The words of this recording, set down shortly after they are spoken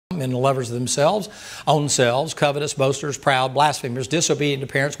men lovers of themselves, own selves, covetous, boasters, proud, blasphemers, disobedient to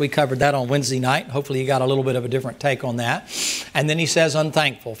parents. We covered that on Wednesday night. Hopefully you got a little bit of a different take on that. And then he says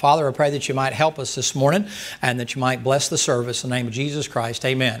unthankful. Father, I pray that you might help us this morning and that you might bless the service in the name of Jesus Christ.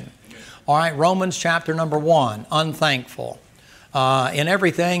 Amen. All right, Romans chapter number 1, unthankful. In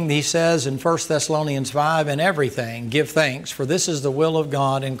everything, he says in 1 Thessalonians 5, in everything give thanks, for this is the will of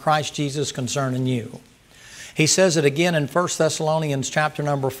God in Christ Jesus concerning you. He says it again in 1 Thessalonians chapter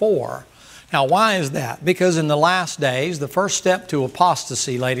number 4. Now, why is that? Because in the last days, the first step to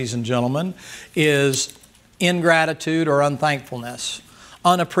apostasy, ladies and gentlemen, is ingratitude or unthankfulness,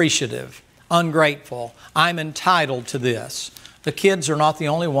 unappreciative, ungrateful. I'm entitled to this. The kids are not the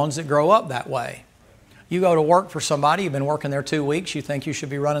only ones that grow up that way. You go to work for somebody, you've been working there 2 weeks, you think you should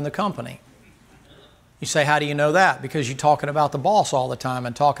be running the company. You say, how do you know that? Because you're talking about the boss all the time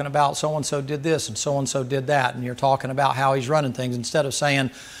and talking about so-and-so did this and so-and-so did that, and you're talking about how he's running things instead of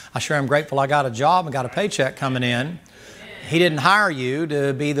saying, I sure am grateful I got a job and got a paycheck coming in. He didn't hire you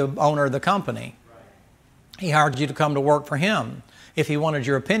to be the owner of the company. He hired you to come to work for him. If he wanted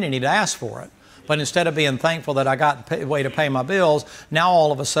your opinion, he'd ask for it. But instead of being thankful that I got a way to pay my bills, now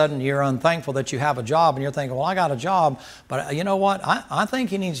all of a sudden you're unthankful that you have a job and you're thinking, well, I got a job, but you know what? I think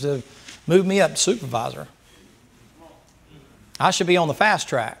he needs to move me up to supervisor. I should be on the fast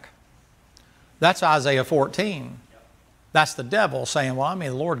track. That's Isaiah 14. That's the devil saying, well, I mean,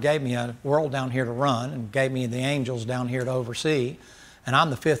 the Lord gave me a world down here to run and gave me the angels down here to oversee, and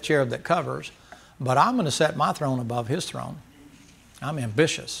I'm the fifth cherub that covers, but I'm going to set my throne above his throne. I'm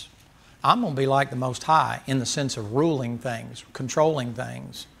ambitious. I'm going to be like the Most High in the sense of ruling things, controlling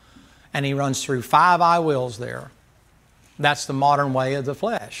things. And he runs through 5 I wills there. That's the modern way of the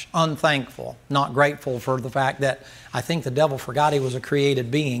flesh. Unthankful, not grateful for the fact that I think the devil forgot he was a created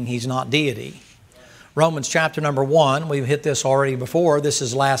being. He's not deity. Romans chapter number 1, we've hit this already before. This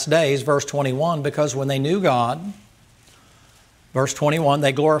is last days, verse 21, because when they knew God, verse 21,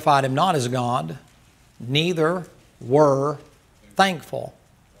 they glorified him not as God, neither were thankful.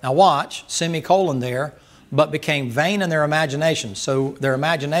 Now watch, semicolon there, but became vain in their imaginations. So their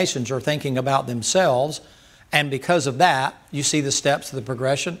imaginations are thinking about themselves, and because of that, you see the steps of the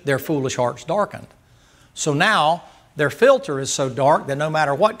progression, their foolish hearts darkened. So now their filter is so dark that no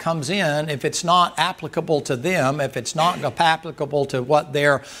matter what comes in, if it's not applicable to them, if it's not applicable to what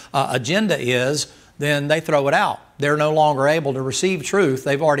their agenda is, then they throw it out. They're no longer able to receive truth.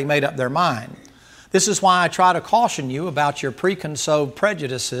 They've already made up their mind. This is why I try to caution you about your preconceived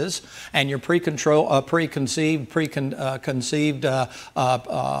prejudices and your preconceived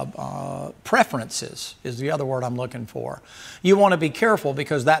preferences is the other word I'm looking for. You want to be careful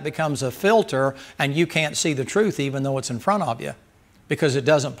because that becomes a filter and you can't see the truth even though it's in front of you because it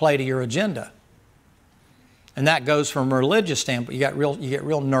doesn't play to your agenda. And that goes from a religious standpoint. You get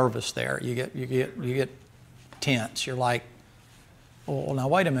real nervous there. You get tense. You're like, well, now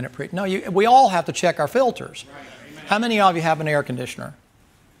wait a minute. No, we all have to check our filters. How many of you have an air conditioner?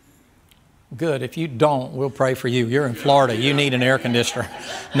 Good. If you don't, we'll pray for you. You're in Florida. You need an air conditioner,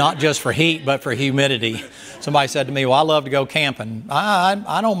 not just for heat, but for humidity. Somebody said to me, well, I love to go camping.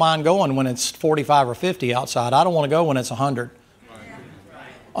 I don't mind going when it's 45 or 50 outside. I don't want to go when it's 100,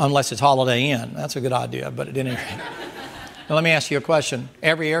 unless it's Holiday Inn. That's a good idea, but at any rate. Now, let me ask you a question.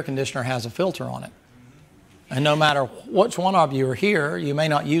 Every air conditioner has a filter on it. And no matter which one of you are here, you may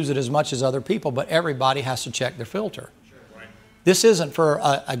not use it as much as other people, but everybody has to check their filter. This isn't for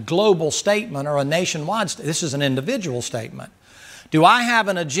a global statement or a nationwide statement. This is an individual statement. Do I have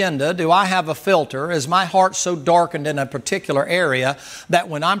an agenda? Do I have a filter? Is my heart so darkened in a particular area that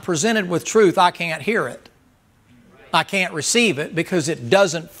when I'm presented with truth, I can't hear it? I can't receive it because it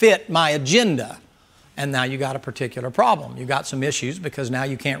doesn't fit my agenda. And now you got a particular problem. You got some issues because now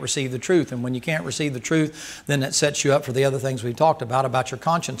you can't receive the truth. And when you can't receive the truth, then it sets you up for the other things we talked about your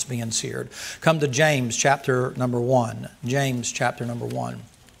conscience being seared. Come to James chapter number 1. James chapter number 1.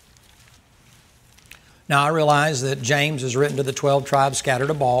 Now I realize that James is written to the 12 tribes scattered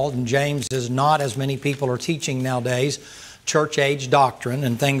abroad, and James is not, as many people are teaching nowadays, church age doctrine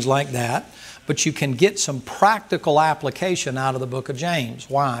and things like that. But you can get some practical application out of the book of James.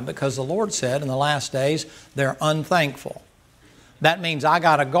 Why? Because the Lord said in the last days, they're unthankful. That means I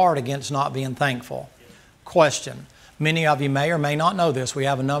got to guard against not being thankful. Question. Many of you may or may not know this. We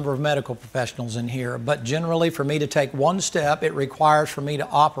have a number of medical professionals in here. But generally, for me to take one step, it requires for me to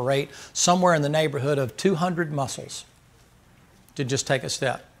operate somewhere in the neighborhood of 200 muscles to just take a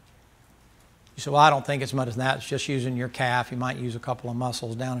step. You say, well, I don't think it's much as that. It's just using your calf. You might use a couple of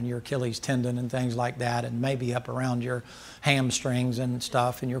muscles down in your Achilles tendon and things like that, and maybe up around your hamstrings and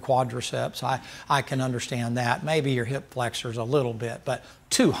stuff and your quadriceps. I can understand that. Maybe your hip flexors a little bit, but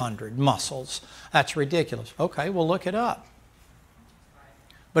 200 muscles, that's ridiculous. Okay, well, look it up.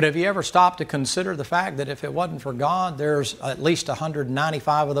 But have you ever stopped to consider the fact that if it wasn't for God, there's at least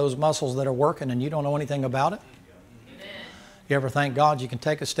 195 of those muscles that are working and you don't know anything about it? Amen. You ever thank God you can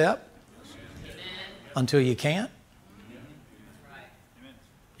take a step? Amen. Until you can't? Amen.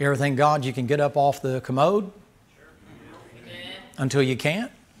 You ever thank God you can get up off the commode? Amen. Until you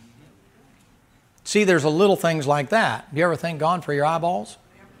can't? See, there's a little things like that. You ever thank God for your eyeballs?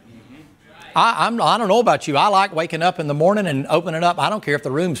 I don't know about you. I like waking up in the morning and opening it up. I don't care if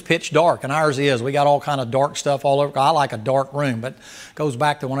the room's pitch dark, and ours is. We got all kind of dark stuff all over. I like a dark room, but it goes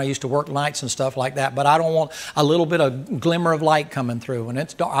back to when I used to work nights and stuff like that. But I don't want a little bit of glimmer of light coming through. And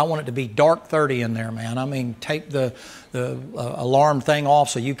it's dark. I want it to be dark 30 in there, man. I mean, tape the alarm thing off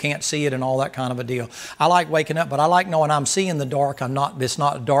so you can't see it and all that kind of a deal. I like waking up, but I like knowing I'm seeing the dark. It's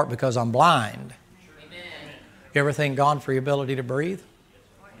not dark because I'm blind. Amen. You ever thank God for your ability to breathe?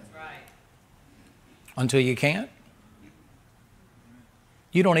 Until you can't?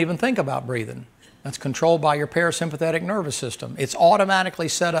 You don't even think about breathing. That's controlled by your parasympathetic nervous system. It's automatically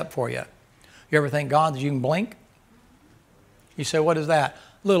set up for you. You ever thank God that you can blink? You say, what is that?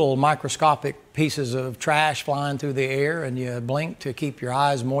 Little microscopic pieces of trash flying through the air, and you blink to keep your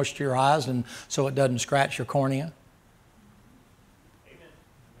eyes moisturized and so it doesn't scratch your cornea. Amen.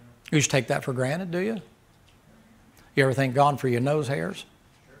 You just take that for granted, do you? You ever thank God for your nose hairs?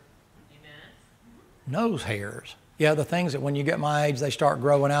 Nose hairs. Yeah, the things that when you get my age, they start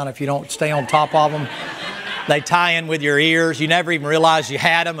growing out if you don't stay on top of them. They tie in with your ears. You never even realize you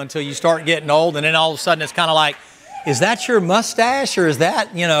had them until you start getting old, and then all of a sudden it's kind of like, is that your mustache or is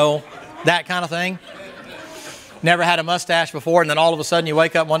that, you know, that kind of thing? Never had a mustache before, and then all of a sudden you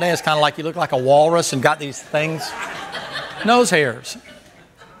wake up one day, it's kind of like you look like a walrus and got these things. Nose hairs.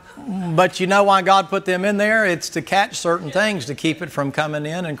 But you know why God put them in there? It's to catch certain things to keep it from coming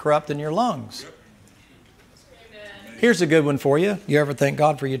in and corrupting your lungs. Here's a good one for you. You ever thank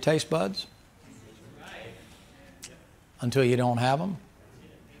God for your taste buds? Until you don't have them?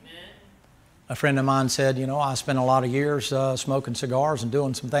 A friend of mine said, you know, I spent a lot of years smoking cigars and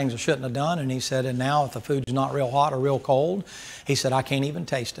doing some things I shouldn't have done. And he said, and now if the food's not real hot or real cold, he said, I can't even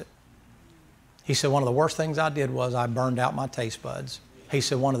taste it. He said, one of the worst things I did was I burned out my taste buds. He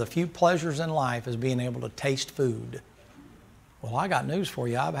said, one of the few pleasures in life is being able to taste food. Well, I got news for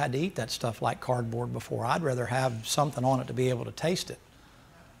you. I've had to eat that stuff like cardboard before. I'd rather have something on it to be able to taste it.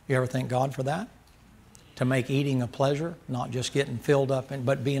 You ever thank God for that? To make eating a pleasure, not just getting filled up,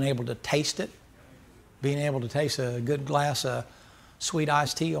 but being able to taste it. Being able to taste a good glass of sweet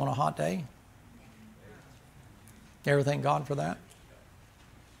iced tea on a hot day. You ever thank God for that?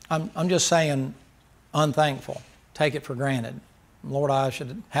 I'm just saying, unthankful. Take it for granted. Lord, I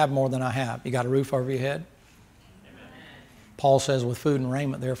should have more than I have. You got a roof over your head? Paul says, with food and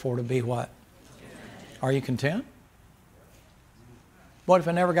raiment, therefore, to be what? Are you content? What if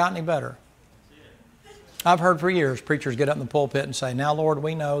it never got any better? I've heard for years preachers get up in the pulpit and say, now, Lord,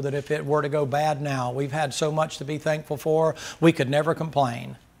 we know that if it were to go bad now, we've had so much to be thankful for, we could never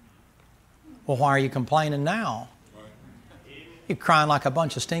complain. Well, why are you complaining now? You're crying like a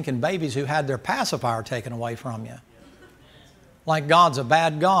bunch of stinking babies who had their pacifier taken away from you. Like God's a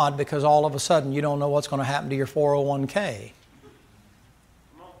bad God because all of a sudden you don't know what's going to happen to your 401k.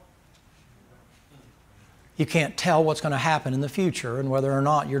 You can't tell what's going to happen in the future and whether or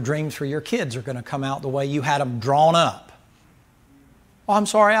not your dreams for your kids are going to come out the way you had them drawn up. Oh, I'm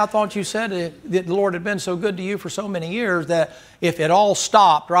sorry, I thought you said that the Lord had been so good to you for so many years that if it all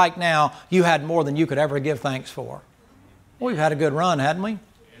stopped right now, you had more than you could ever give thanks for. Well, we've had a good run, hadn't we?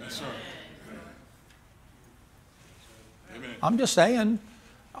 Yes, sir. Amen. I'm just saying,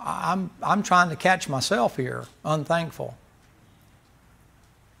 I'm trying to catch myself here, unthankful.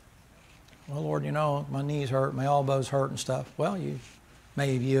 Well, Lord, you know, my knees hurt, my elbows hurt and stuff. Well,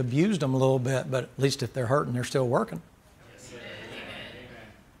 maybe you abused them a little bit, but at least if they're hurting, they're still working.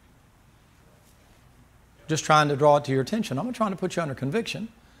 Just trying to draw it to your attention. I'm not trying to put you under conviction.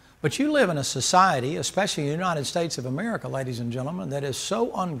 But you live in a society, especially in the United States of America, ladies and gentlemen, that is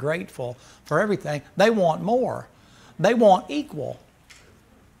so ungrateful for everything. They want more. They want equal.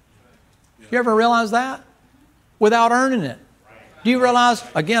 You ever realize that? Without earning it. Do you realize,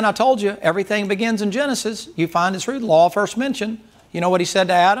 again, I told you, everything begins in Genesis. You find it's through the law of first mention. You know what he said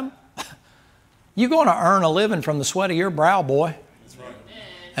to Adam? You're going to earn a living from the sweat of your brow, boy. That's right.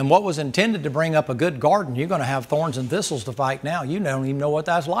 And what was intended to bring up a good garden, you're going to have thorns and thistles to fight now. You don't even know what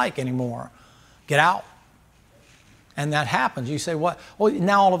that's like anymore. Get out. And that happens. You say, what? Well,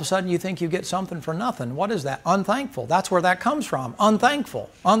 now all of a sudden you think you get something for nothing. What is that? Unthankful. That's where that comes from. Unthankful.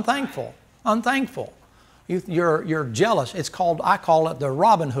 Unthankful. Unthankful. You're jealous. It's called, I call it the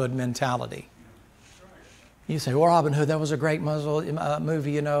Robin Hood mentality. You say, well, Robin Hood, that was a great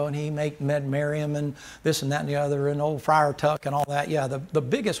movie, you know, and he met Miriam and this and that and the other, and old Friar Tuck and all that. Yeah, the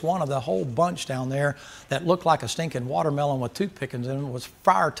biggest one of the whole bunch down there that looked like a stinking watermelon with toothpickings in it was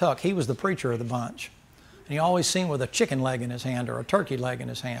Friar Tuck. He was the preacher of the bunch. And he always seen with a chicken leg in his hand or a turkey leg in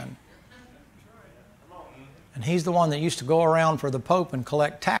his hand. And he's the one that used to go around for the Pope and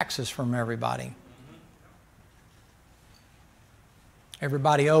collect taxes from everybody.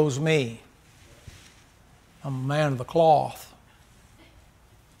 Everybody owes me. I'm a man of the cloth.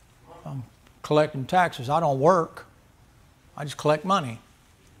 I'm collecting taxes. I don't work. I just collect money.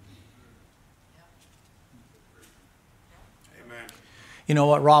 Amen. You know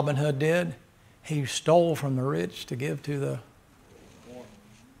what Robin Hood did? He stole from the rich to give to the...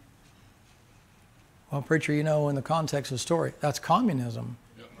 Well, preacher, you know, in the context of the story, that's communism.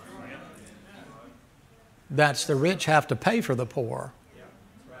 That's the rich have to pay for the poor.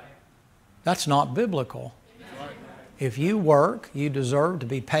 That's not biblical. If you work, you deserve to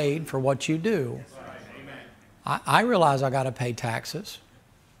be paid for what you do. I realize I got to pay taxes.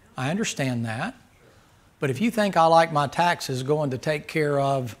 I understand that. But if you think I like my taxes going to take care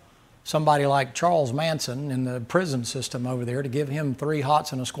of somebody like Charles Manson in the prison system over there, to give him 3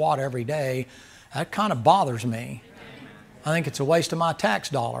 hots and a squat every day, that kind of bothers me. I think it's a waste of my tax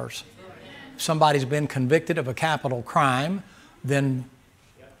dollars. If somebody's been convicted of a capital crime, then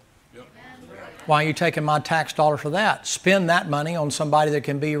why are you taking my tax dollar for that? Spend that money on somebody that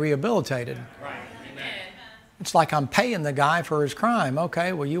can be rehabilitated. It's like I'm paying the guy for his crime.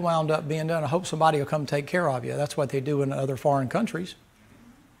 Okay, well, you wound up being done. I hope somebody will come take care of you. That's what they do in other foreign countries.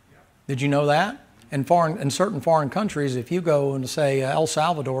 Did you know that? In certain foreign countries, if you go and say El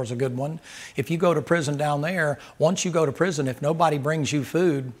Salvador is a good one, if you go to prison down there, once you go to prison, if nobody brings you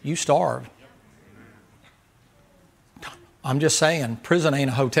food, you starve. I'm just saying, prison ain't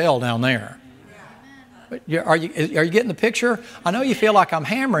a hotel down there. Are you getting the picture? I know you feel like I'm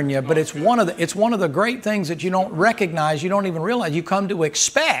hammering you, but it's one of the great things that you don't recognize, you don't even realize, you come to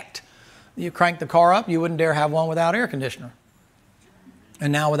expect. You crank the car up, you wouldn't dare have one without air conditioner.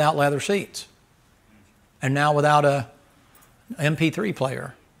 And now without leather seats. And now without a MP3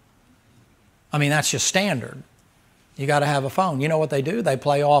 player. I mean, that's just standard. You got to have a phone. You know what they do? They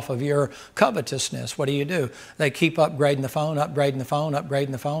play off of your covetousness. What do? They keep upgrading the phone, upgrading the phone,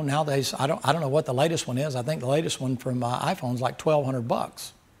 upgrading the phone. Nowadays, I don't know what the latest one is. I think the latest one from iPhone is like $1,200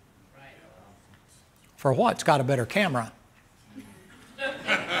 bucks. Right. For what? It's got a better camera.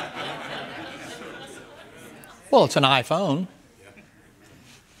 Well, it's an iPhone.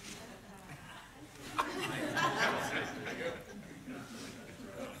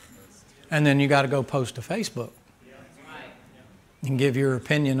 And then you got to go post to Facebook and give your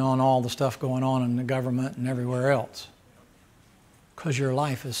opinion on all the stuff going on in the government and everywhere else, because your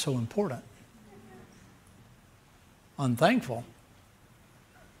life is so important. Unthankful.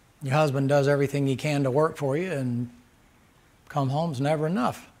 Your husband does everything he can to work for you, and come home's never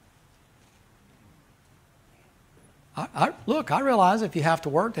enough. Look, I realize if you have to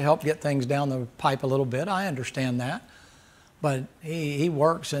work to help get things down the pipe a little bit, I understand that. But he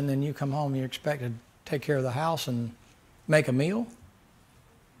works, and then you come home, you're expected to take care of the house and make a meal.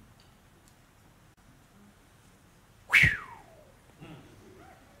 Whew.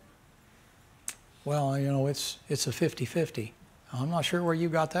 Well, you know, it's a 50-50. I'm not sure where you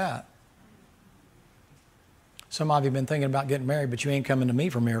got that. Some of you have been thinking about getting married, but you ain't coming to me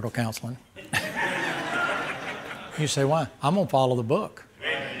for marital counseling. You say, why? I'm going to follow the book.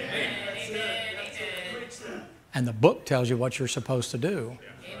 And the book tells you what you're supposed to do.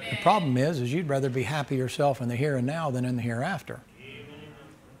 Amen. The problem is you'd rather be happy yourself in the here and now than in the hereafter.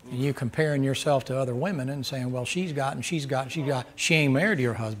 And you comparing yourself to other women and saying, well, she's got and she's got and she's got. She ain't married to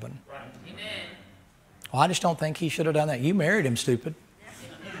your husband. Amen. Well, I just don't think he should have done that. You married him, stupid.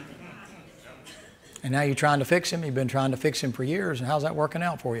 And now you're trying to fix him. You've been trying to fix him for years. And how's that working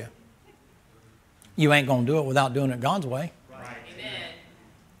out for you? You ain't going to do it without doing it God's way. Right.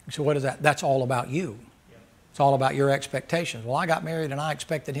 So what is that? That's all about you. It's all about your expectations. Well, I got married and I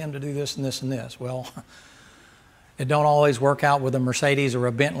expected him to do this and this and this. Well, it don't always work out with a Mercedes or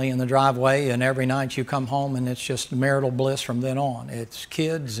a Bentley in the driveway, and every night you come home and it's just marital bliss from then on. It's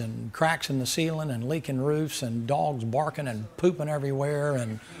kids and cracks in the ceiling and leaking roofs and dogs barking and pooping everywhere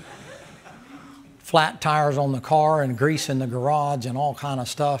and flat tires on the car and grease in the garage and all kind of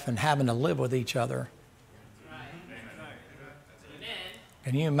stuff, and having to live with each other.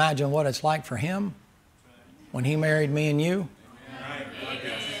 Can you imagine what it's like for him when he married me and you?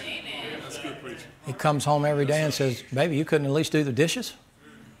 He comes home every day and says, baby, you couldn't at least do the dishes?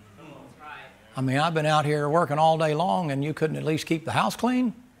 I mean, I've been out here working all day long and you couldn't at least keep the house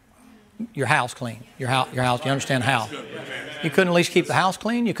clean? Your house clean. Your house, you understand how? You couldn't at least keep the house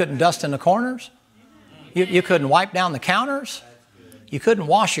clean? You couldn't dust in the corners? You couldn't wipe down the counters? You couldn't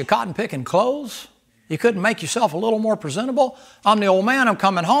wash your cotton picking clothes? You couldn't make yourself a little more presentable? I'm the old man, I'm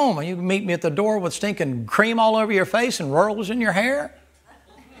coming home, and you meet me at the door with stinking cream all over your face and whirls in your hair?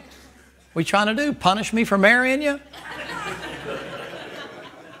 What are you trying to do? Punish me for marrying you?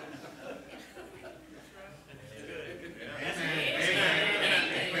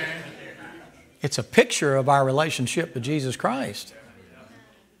 It's a picture of our relationship with Jesus Christ.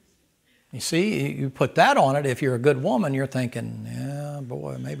 You see, you put that on it. If you're a good woman, you're thinking, yeah,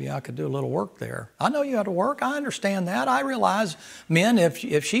 boy, maybe I could do a little work there. I know you have to work. I understand that. I realize, men,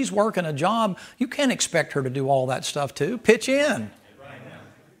 if she's working a job, you can't expect her to do all that stuff too. Pitch in.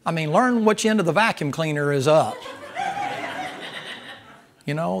 I mean, learn which end of the vacuum cleaner is up.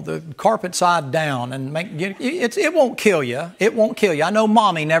 You know, the carpet side down, and it won't kill you. It won't kill you. I know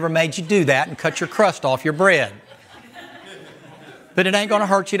Mommy never made you do that and cut your crust off your bread. But it ain't going to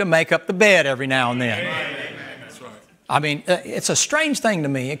hurt you to make up the bed every now and then. That's right. I mean, it's a strange thing to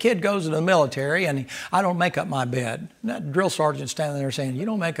me. A kid goes to the military and I don't make up my bed. And that drill sergeant standing there saying, you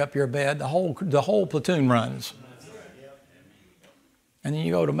don't make up your bed, the whole platoon runs. And then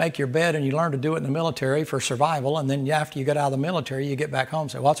you go to make your bed and you learn to do it in the military for survival, and then after you get out of the military, you get back home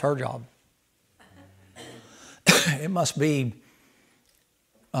and say, well, it's her job. It must be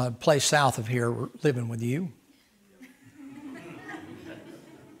a place south of here living with you.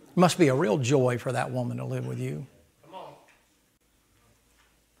 It must be a real joy for that woman to live with you.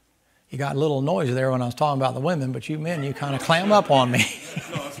 You got a little noise there when I was talking about the women, but you men, you kind of clam up on me.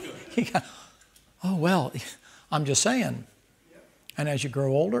 Oh, well, I'm just saying. And as you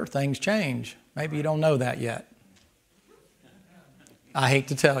grow older, things change. Maybe you don't know that yet. I hate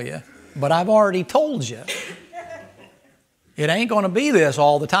to tell you, but I've already told you. It ain't going to be this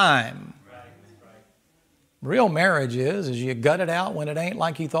all the time. Real marriage is you gut it out when it ain't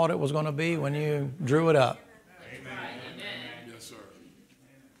like you thought it was going to be when you drew it up. Amen. Yes, sir.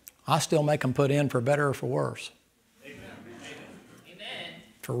 I still make them put in for better or for worse. Amen.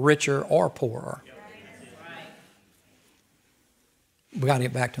 For richer or poorer. We got to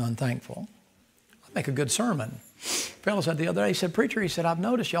get back to unthankful. I make a good sermon. A fellow said the other day, he said, preacher, he said, I've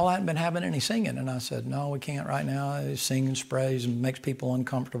noticed y'all haven't been having any singing. And I said, no, we can't right now. Singing sprays and makes people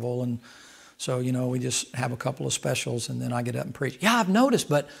uncomfortable. And so, you know, we just have a couple of specials and then I get up and preach. Yeah, I've noticed,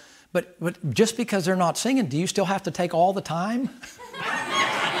 but just because they're not singing, do you still have to take all the time?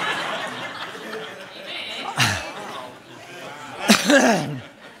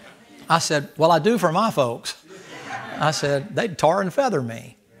 I said, well, I do for my folks. I said, they'd tar and feather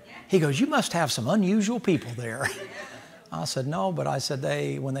me. He goes, you must have some unusual people there. I said, no, but I said,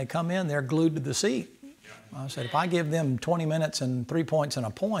 when they come in, they're glued to the seat. I said, if I give them 20 minutes and 3 points in a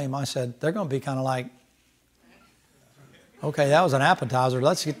poem, I said, they're going to be kind of like, okay, that was an appetizer.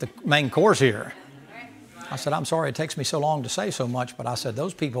 Let's get the main course here. I said, I'm sorry it takes me so long to say so much, but I said,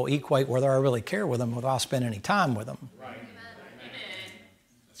 those people equate whether I really care with them, whether I spend any time with them. Right.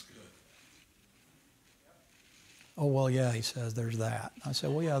 That's good. Oh, well, yeah, he says, there's that. I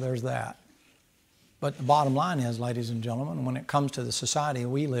said, well, yeah, there's that. But the bottom line is, ladies and gentlemen, when it comes to the society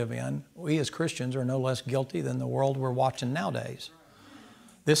we live in, we as Christians are no less guilty than the world we're watching nowadays.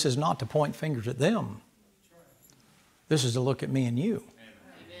 This is not to point fingers at them. This is to look at me and you.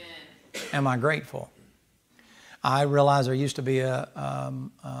 Amen. Am I grateful? I realize there used to be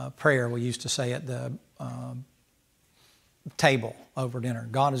a prayer we used to say at the table over dinner.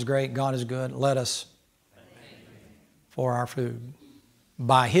 God is great, God is good, let us for our food.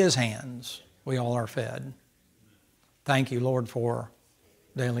 By His hands we all are fed. Thank you, Lord, for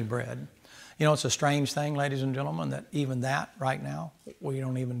daily bread. You know, it's a strange thing, ladies and gentlemen, that even that right now, we're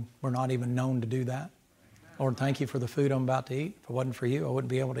not even known to do that. Lord, thank you for the food I'm about to eat. If it wasn't for you, I wouldn't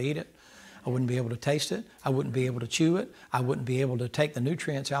be able to eat it. I wouldn't be able to taste it. I wouldn't be able to chew it. I wouldn't be able to take the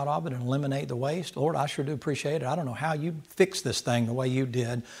nutrients out of it and eliminate the waste. Lord, I sure do appreciate it. I don't know how you fixed this thing the way you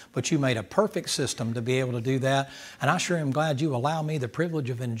did, but you made a perfect system to be able to do that. And I sure am glad you allow me the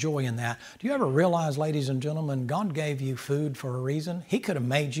privilege of enjoying that. Do you ever realize, ladies and gentlemen, God gave you food for a reason? He could have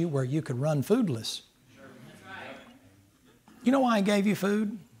made you where you could run foodless. Sure. That's right. You know why He gave you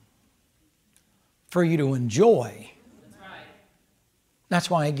food? For you to enjoy. That's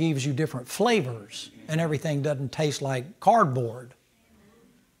why He gives you different flavors and everything doesn't taste like cardboard.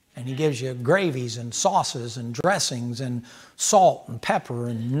 And He gives you gravies and sauces and dressings and salt and pepper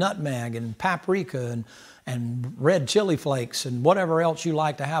and nutmeg and paprika and red chili flakes and whatever else you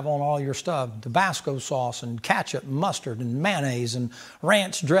like to have on all your stuff. Tabasco sauce and ketchup and mustard and mayonnaise and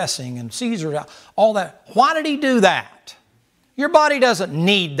ranch dressing and Caesar, all that. Why did He do that? Your body doesn't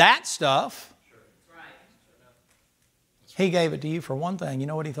need that stuff. He gave it to you for one thing. You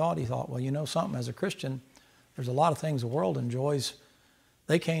know what He thought? He thought, well, you know something, as a Christian, there's a lot of things the world enjoys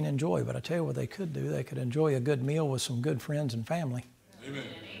they can't enjoy, but I tell you what they could do. They could enjoy a good meal with some good friends and family. Amen.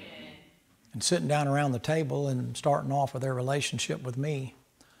 And sitting down around the table and starting off with their relationship with me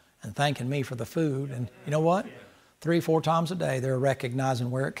and thanking me for the food. And you know what? 3-4 times a day they're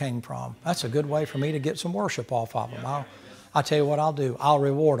recognizing where it came from. That's a good way for me to get some worship off of them. I'll tell you what I'll do. I'll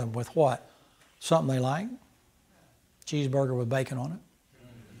reward them with what? Something they like. Cheeseburger with bacon on it.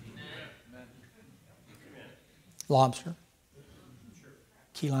 Lobster.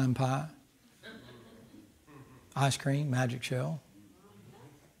 Key lime pie, ice cream, magic shell,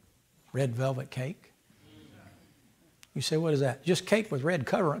 red velvet cake. You say, what is that? Just cake with red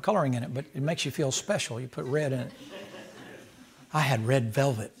coloring in it, but it makes you feel special. You put red in it. I had red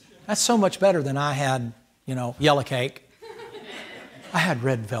velvet. That's so much better than I had, yellow cake. I had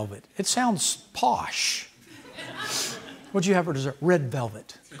red velvet. It sounds posh. What'd you have for dessert? Red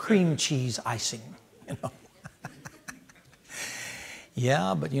velvet, cream cheese icing,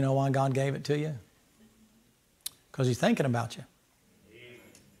 Yeah, but you know why God gave it to you? Because He's thinking about you.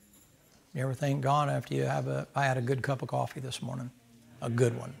 You ever thank God after I had a good cup of coffee this morning? A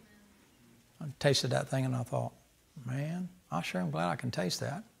good one. I tasted that thing and I thought, man, I sure am glad I can taste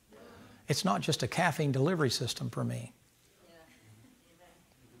that. It's not just a caffeine delivery system for me.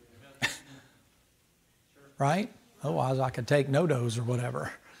 Right? Otherwise I could take no-dos or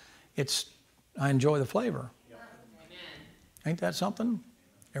whatever. I enjoy the flavor. Ain't that something?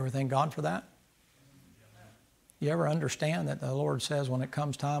 Ever thank God for that? You ever understand that the Lord says when it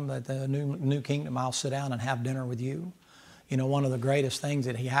comes time that the new kingdom, I'll sit down and have dinner with you? You know, one of the greatest things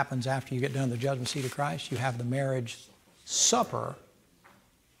that happens after you get done at the judgment seat of Christ, you have the marriage supper.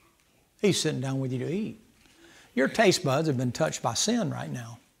 He's sitting down with you to eat. Your taste buds have been touched by sin right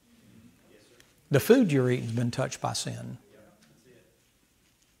now. The food you're eating has been touched by sin.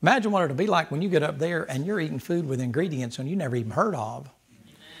 Imagine what it'll be like when you get up there and you're eating food with ingredients you never even heard of.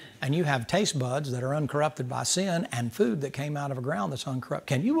 And you have taste buds that are uncorrupted by sin and food that came out of a ground that's uncorrupted.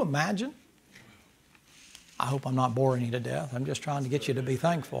 Can you imagine? I hope I'm not boring you to death. I'm just trying to get you to be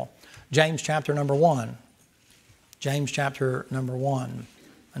thankful. James chapter number 1. James chapter number 1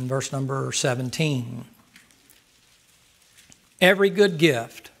 and verse number 17. Every good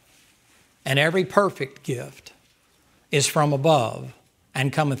gift and every perfect gift is from above,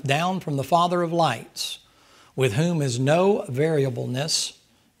 and cometh down from the Father of lights, with whom is no variableness,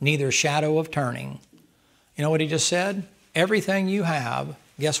 neither shadow of turning. You know what he just said? Everything you have,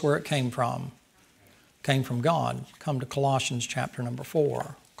 guess where it came from? Came from God. Come to Colossians chapter number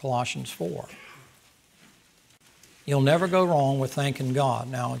 4. Colossians 4. You'll never go wrong with thanking God.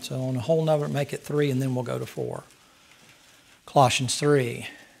 Now it's on a whole nother, make it 3 and then we'll go to 4. Colossians 3.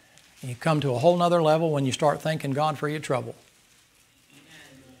 You come to a whole nother level when you start thanking God for your trouble.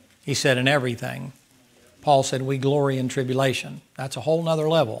 He said in everything. Paul said we glory in tribulation. That's a whole nother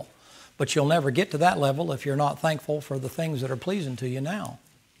level. But you'll never get to that level if you're not thankful for the things that are pleasing to you now.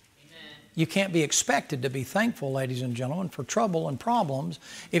 Amen. You can't be expected to be thankful, ladies and gentlemen, for trouble and problems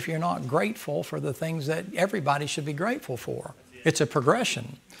if you're not grateful for the things that everybody should be grateful for. It's a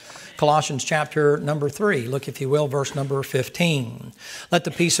progression. Colossians chapter number 3. Look, if you will, verse number 15. Let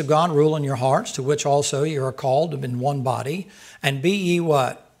the peace of God rule in your hearts, to which also you are called in one body, and be ye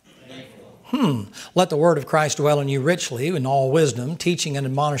what? Let the word of Christ dwell in you richly in all wisdom, teaching and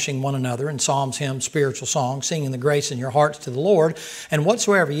admonishing one another in psalms, hymns, spiritual songs, singing the grace in your hearts to the Lord. And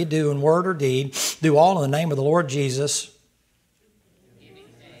whatsoever you do in word or deed, do all in the name of the Lord Jesus.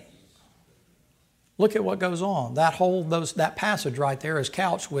 Look at what goes on. That passage right there is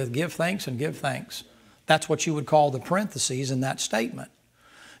couched with give thanks and give thanks. That's what you would call the parentheses in that statement.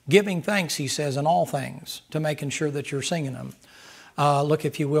 Giving thanks, he says, in all things, to making sure that you're singing them. Look,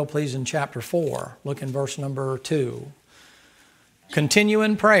 if you will, please, in chapter 4. Look in verse number 2. Continue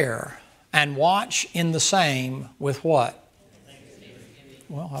in prayer and watch in the same with what?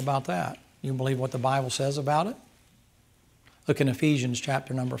 Well, how about that? You believe what the Bible says about it? Look in Ephesians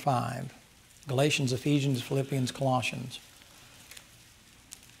chapter number 5. Galatians, Ephesians, Philippians, Colossians.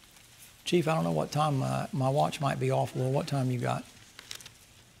 Chief, I don't know what time my watch might be off. Well, what time you got?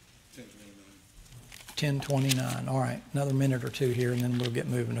 10:29. All right, another minute or two here and then we'll get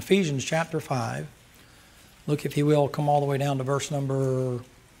moving. Ephesians chapter 5. Look, if you will, come all the way down to verse number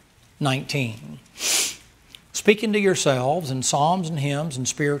 19. Speaking to yourselves in psalms and hymns and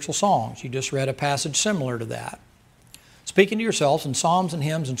spiritual songs. You just read a passage similar to that. Speaking to yourselves in psalms and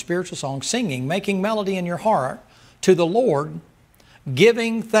hymns and spiritual songs, singing, making melody in your heart to the Lord,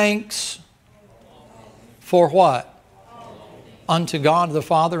 giving thanks for what? Unto God the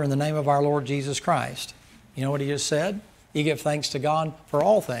Father in the name of our Lord Jesus Christ. You know what he just said? You give thanks to God for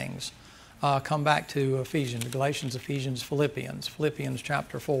all things. Come back to Ephesians, Galatians, Ephesians, Philippians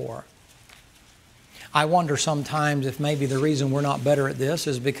chapter 4. I wonder sometimes if maybe the reason we're not better at this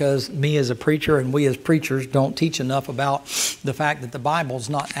is because me as a preacher and we as preachers don't teach enough about the fact that the Bible's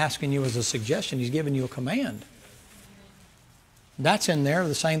not asking you as a suggestion, He's giving you a command. That's in there,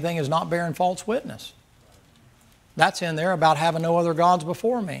 the same thing as not bearing false witness. That's in there about having no other gods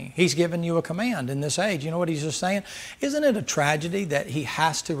before me. He's given you a command in this age. You know what He's just saying? Isn't it a tragedy that He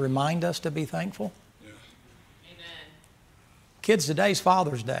has to remind us to be thankful? Yeah. Amen. Kids, today's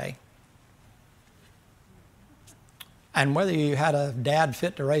Father's Day. And whether you had a dad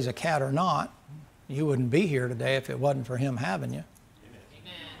fit to raise a cat or not, you wouldn't be here today if it wasn't for him having you.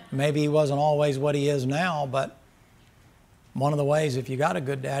 Amen. Maybe he wasn't always what he is now, but one of the ways, if you got a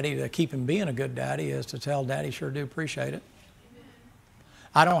good daddy, to keep him being a good daddy is to tell Daddy, sure do appreciate it.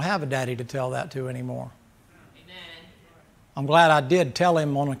 I don't have a daddy to tell that to anymore. Amen. I'm glad I did tell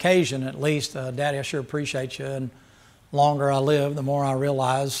him on occasion, at least, Daddy, I sure appreciate you. And the longer I live, the more I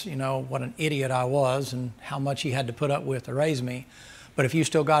realize, you know, what an idiot I was and how much he had to put up with to raise me. But if you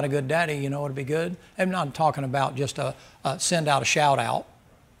still got a good daddy, you know what would be good? I'm not talking about just send out a shout out.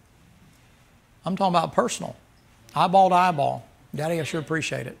 I'm talking about personal. Eyeball to eyeball. Daddy, I sure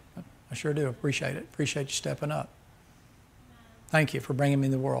appreciate it. I sure do appreciate it. Appreciate you stepping up. Thank you for bringing me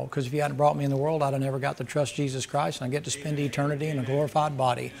in the world. Because if you hadn't brought me in the world, I'd have never got to trust Jesus Christ and I get to spend eternity in a glorified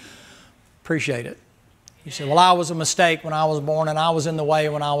body. Appreciate it. You say, well, I was a mistake when I was born and I was in the way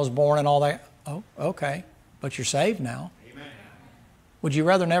when I was born and all that. Oh, okay. But you're saved now. Amen. Would you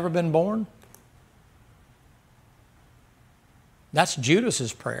rather never been born? That's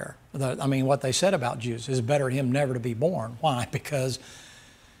Judas's prayer. I mean, what they said about Judas is better him never to be born. Why? Because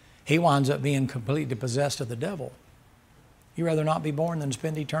he winds up being completely possessed of the devil. You rather not be born than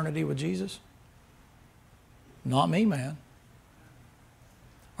spend eternity with Jesus? Not me, man.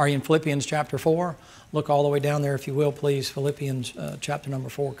 Are you in Philippians chapter 4? Look all the way down there, if you will, please. Philippians chapter number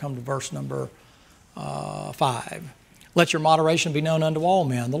 4, come to verse number 5. Let your moderation be known unto all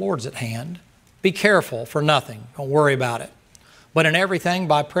men. The Lord's at hand. Be careful for nothing. Don't worry about it. But in everything,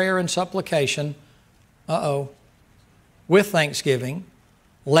 by prayer and supplication, with thanksgiving,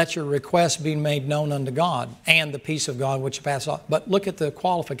 let your requests be made known unto God, and the peace of God which passes all. But look at the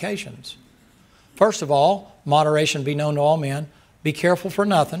qualifications. First of all, moderation be known to all men. Be careful for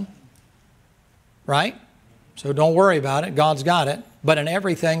nothing, right? So don't worry about it. God's got it. But in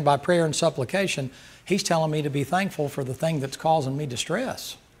everything, by prayer and supplication, He's telling me to be thankful for the thing that's causing me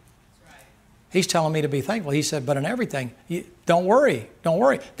distress. He's telling me to be thankful. He said, but in everything, don't worry. Don't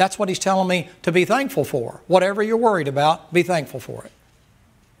worry. That's what He's telling me to be thankful for. Whatever you're worried about, be thankful for it.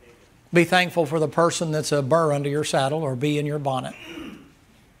 Be thankful for the person that's a burr under your saddle or bee in your bonnet.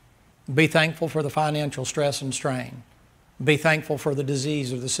 Be thankful for the financial stress and strain. Be thankful for the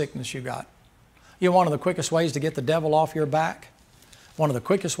disease or the sickness you got. You know, one of the quickest ways to get the devil off your back, one of the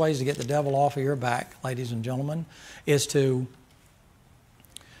quickest ways to get the devil off of your back, ladies and gentlemen, is to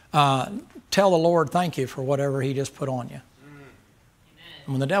tell the Lord thank you for whatever He just put on you.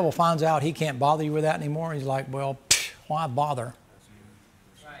 And when the devil finds out he can't bother you with that anymore, he's like, well, why bother?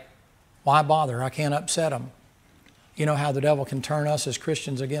 Why bother? I can't upset him. You know how the devil can turn us as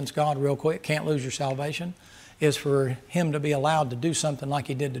Christians against God real quick? Can't lose your salvation? Is for him to be allowed to do something like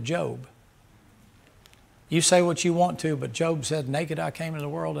he did to Job. You say what you want to, but Job said, naked I came into the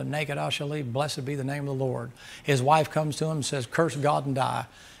world and naked I shall leave. Blessed be the name of the Lord. His wife comes to him and says, curse God and die.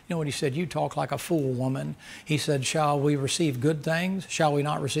 You know what he said? You talk like a fool, woman. He said, shall we receive good things? Shall we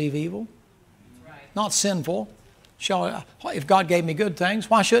not receive evil? Right. Not sinful. If God gave me good things,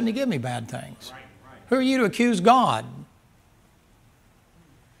 why shouldn't He give me bad things? Right. Who are you to accuse God?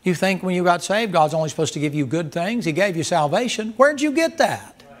 You think when you got saved, God's only supposed to give you good things? He gave you salvation. Where'd you get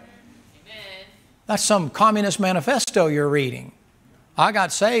that? Amen. That's some communist manifesto you're reading. I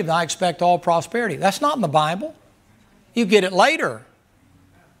got saved and I expect all prosperity. That's not in the Bible. You get it later.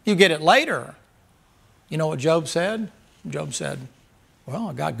 You get it later. You know what Job said? Job said, well,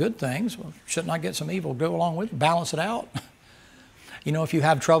 I got good things. Well, shouldn't I get some evil to go along with it? Balance it out. You know, if you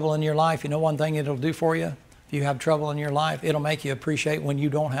have trouble in your life, you know one thing it'll do for you? If you have trouble in your life, it'll make you appreciate when you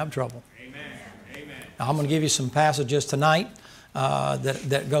don't have trouble. Amen. Amen. Now, I'm going to give you some passages tonight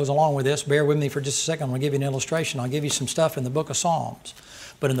that goes along with this. Bear with me for just a second. I'm going to give you an illustration. I'll give you some stuff in the book of Psalms.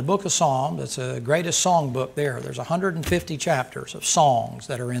 But in the book of Psalms, it's the greatest song book there. There's 150 chapters of songs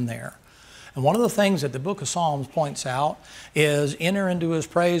that are in there. And one of the things that the book of Psalms points out is enter into his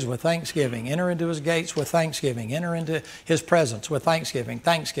praise with thanksgiving. Enter into his gates with thanksgiving. Enter into his presence with thanksgiving,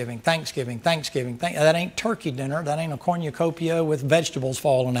 thanksgiving, thanksgiving, thanksgiving. That ain't turkey dinner. That ain't a cornucopia with vegetables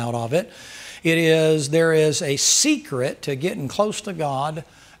falling out of it. There is a secret to getting close to God,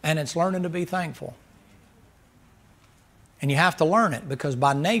 and it's learning to be thankful. And you have to learn it because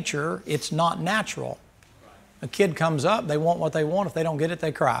by nature, it's not natural. A kid comes up, they want what they want. If they don't get it,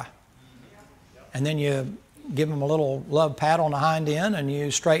 they cry. And then you give them a little love pat on the hind end and you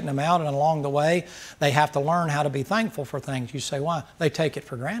straighten them out, and along the way, they have to learn how to be thankful for things. You say, why? They take it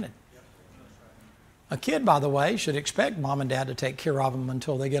for granted. A kid, by the way, should expect mom and dad to take care of them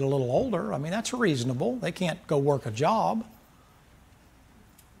until they get a little older. I mean, that's reasonable. They can't go work a job.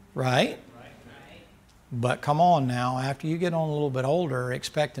 Right? But come on now, after you get on a little bit older,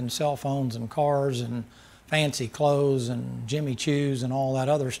 expecting cell phones and cars and fancy clothes and Jimmy Choos and all that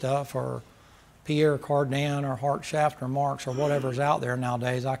other stuff, or Pierre Cardin or Hartschaft or Marx or whatever's out there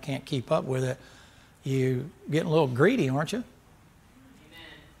nowadays, I can't keep up with it. You getting a little greedy, aren't you? Amen.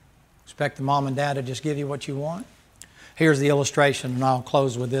 Expect the mom and dad to just give you what you want? Here's the illustration, and I'll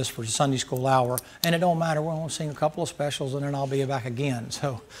close with this for Sunday school hour. And it don't matter, we're going to sing a couple of specials and then I'll be back again.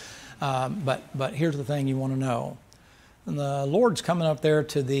 So. But here's the thing you want to know. The Lord's coming up there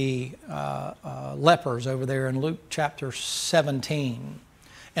to the lepers over there in Luke chapter 17.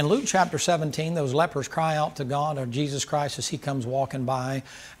 In Luke chapter 17, those lepers cry out to God or Jesus Christ as he comes walking by.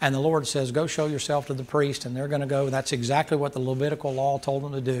 And the Lord says, go show yourself to the priest. And they're going to go. That's exactly what the Levitical law told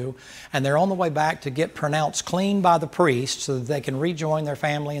them to do. And they're on the way back to get pronounced clean by the priest so that they can rejoin their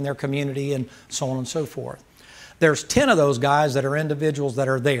family and their community and so on and so forth. There's 10 of those guys that are individuals that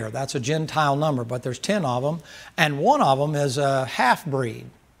are there. That's a Gentile number, but there's 10 of them. And one of them is a half-breed,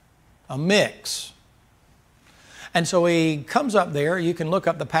 a mix. And so he comes up there. You can look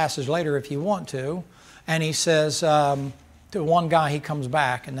up the passage later if you want to. And he says to one guy, he comes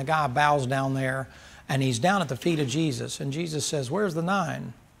back, and the guy bows down there, and he's down at the feet of Jesus. And Jesus says, where's the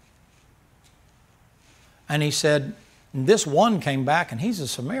 9? And he said, this one came back, and he's a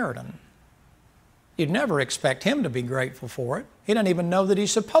Samaritan. You'd never expect him to be grateful for it. He doesn't even know that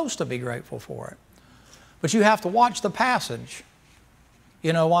he's supposed to be grateful for it. But you have to watch the passage.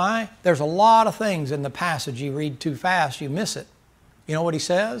 You know why? There's a lot of things in the passage you read too fast, you miss it. You know what he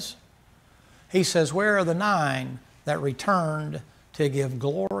says? He says, where are the 9 that returned to give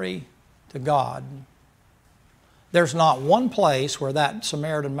glory to God? There's not one place where that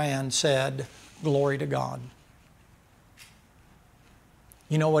Samaritan man said, glory to God.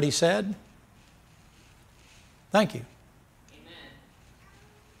 You know what he said? Thank you. Amen.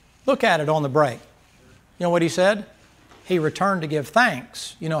 Look at it on the break. You know what he said? He returned to give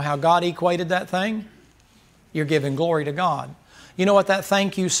thanks. You know how God equated that thing? You're giving glory to God. You know what that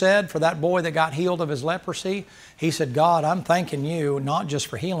thank you said for that boy that got healed of his leprosy? He said, God, I'm thanking you not just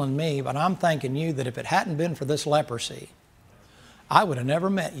for healing me, but I'm thanking you that if it hadn't been for this leprosy, I would have never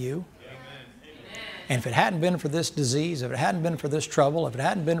met you. And if it hadn't been for this disease, if it hadn't been for this trouble, if it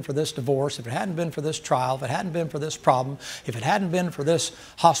hadn't been for this divorce, if it hadn't been for this trial, if it hadn't been for this problem, if it hadn't been for this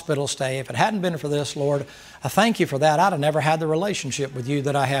hospital stay, if it hadn't been for this, Lord, I thank you for that. I'd have never had the relationship with you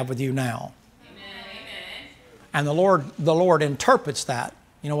that I have with you now. Amen. And the Lord interprets that.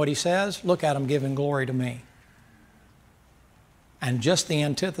 You know what he says? Look at him giving glory to me. And just the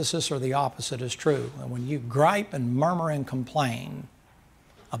antithesis or the opposite is true. And when you gripe and murmur and complain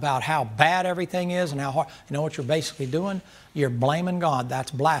about how bad everything is and how hard, you know what you're basically doing? You're blaming God.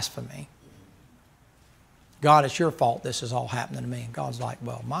 That's blasphemy. God, it's your fault this is all happening to me. And God's like,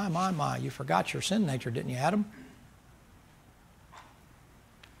 well, my, you forgot your sin nature, didn't you, Adam?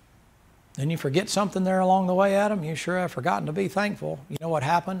 Didn't you forget something there along the way, Adam? You sure have forgotten to be thankful. You know what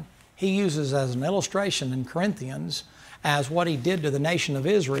happened? He uses as an illustration in Corinthians as what he did to the nation of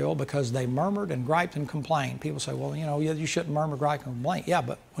Israel because they murmured and griped and complained. People say, well, you know, you shouldn't murmur, gripe, and complain. Yeah,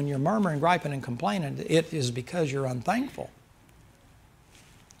 but when you're murmuring, griping, and complaining, it is because you're unthankful.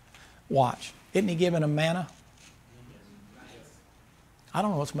 Watch. Isn't he giving them manna? I don't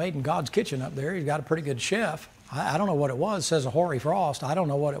know what's made in God's kitchen up there. He's got a pretty good chef. I don't know what it was. It says a hoary frost. I don't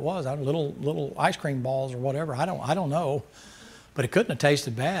know what it was. Little ice cream balls or whatever. I don't know. But it couldn't have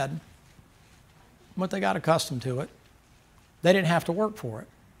tasted bad. But they got accustomed to it. They didn't have to work for it.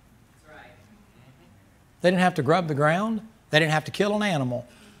 That's right. They didn't have to grub the ground. They didn't have to kill an animal.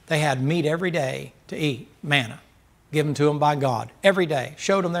 They had meat every day to eat, manna, given to them by God. Every day.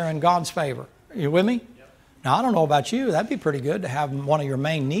 Showed them they're in God's favor. You with me? Yep. Now, I don't know about you. That'd be pretty good to have one of your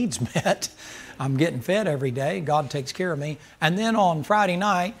main needs met. I'm getting fed every day. God takes care of me. And then on Friday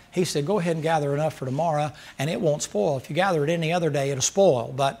night, he said, go ahead and gather enough for tomorrow, and it won't spoil. If you gather it any other day, it'll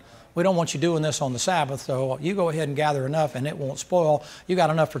spoil. But we don't want you doing this on the Sabbath, so you go ahead and gather enough, and it won't spoil. You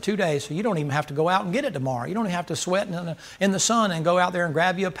got enough for 2 days, so you don't even have to go out and get it tomorrow. You don't even have to sweat in the sun and go out there and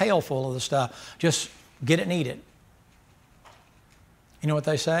grab you a pail full of the stuff. Just get it and eat it. You know what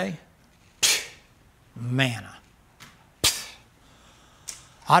they say? Manna.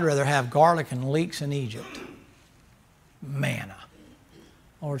 I'd rather have garlic and leeks in Egypt. Manna.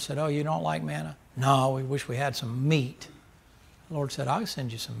 The Lord said, oh, you don't like manna? No, we wish we had some meat. The Lord said, I'll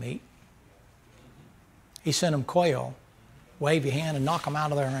send you some meat. He sent them quail. Wave your hand and knock them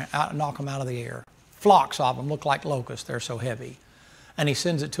out of the air. Flocks of them look like locusts. They're so heavy. And he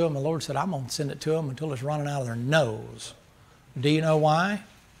sends it to them. The Lord said, I'm going to send it to them until it's running out of their nose. Do you know why?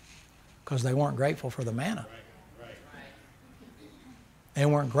 Because they weren't grateful for the manna. They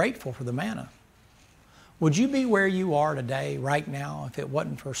weren't grateful for the manna. Would you be where you are today, right now, if it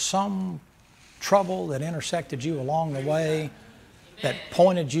wasn't for some trouble that intersected you along the way, that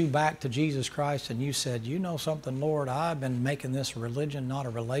pointed you back to Jesus Christ, and you said, you know something, Lord, I've been making this a religion, not a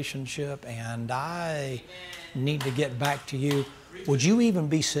relationship, and I need to get back to you. Would you even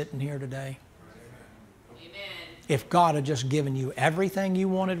be sitting here today? If God had just given you everything you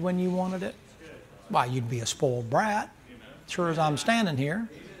wanted when you wanted it, why, you'd be a spoiled brat. Sure as I'm standing here.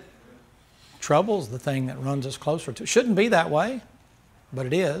 Trouble's the thing that runs us closer to. Shouldn't be that way, but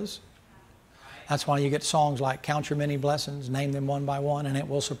it is. That's why you get songs like Count Your Many Blessings, name them one by one, and it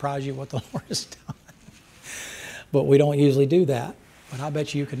will surprise you what the Lord has done. But we don't usually do that. But I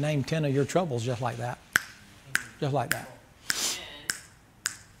bet you could name 10 of your troubles just like that. Just like that.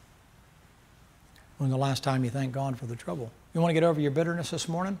 When's the last time you thanked God for the trouble? You want to get over your bitterness this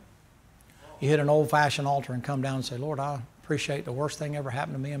morning? You hit an old-fashioned altar and come down and say, Lord, I appreciate the worst thing ever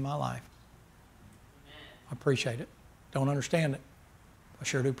happened to me in my life. I appreciate it. Don't understand it. I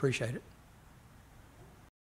sure do appreciate it.